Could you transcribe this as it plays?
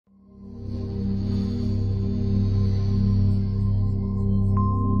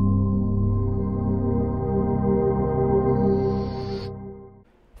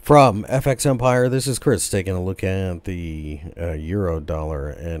From FXEmpire, this is Chris taking a look at the euro dollar,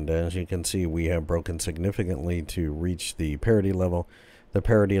 and as you can see, we have broken significantly to reach the parity level. The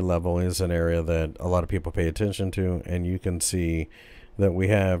parity level is an area that a lot of people pay attention to, and you can see that we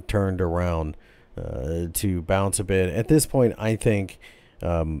have turned around to bounce a bit. At this point, I think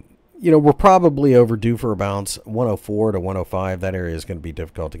we're probably overdue for a bounce. 104 to 105, that area is going to be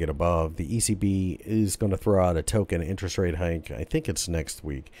difficult to get above. The ECB is going to throw out a token interest rate hike. I think it's next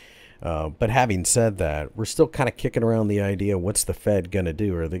week. But having said that, we're still kind of kicking around the idea, what's the Fed going to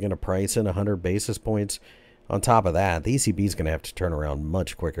do? Are they going to price in 100 basis points? On top of that, the ECB is going to have to turn around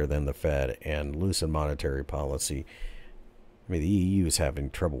much quicker than the Fed and loosen monetary policy. I mean, the EU is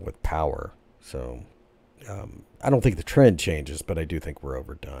having trouble with power. So I don't think the trend changes, but I do think we're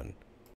overdone.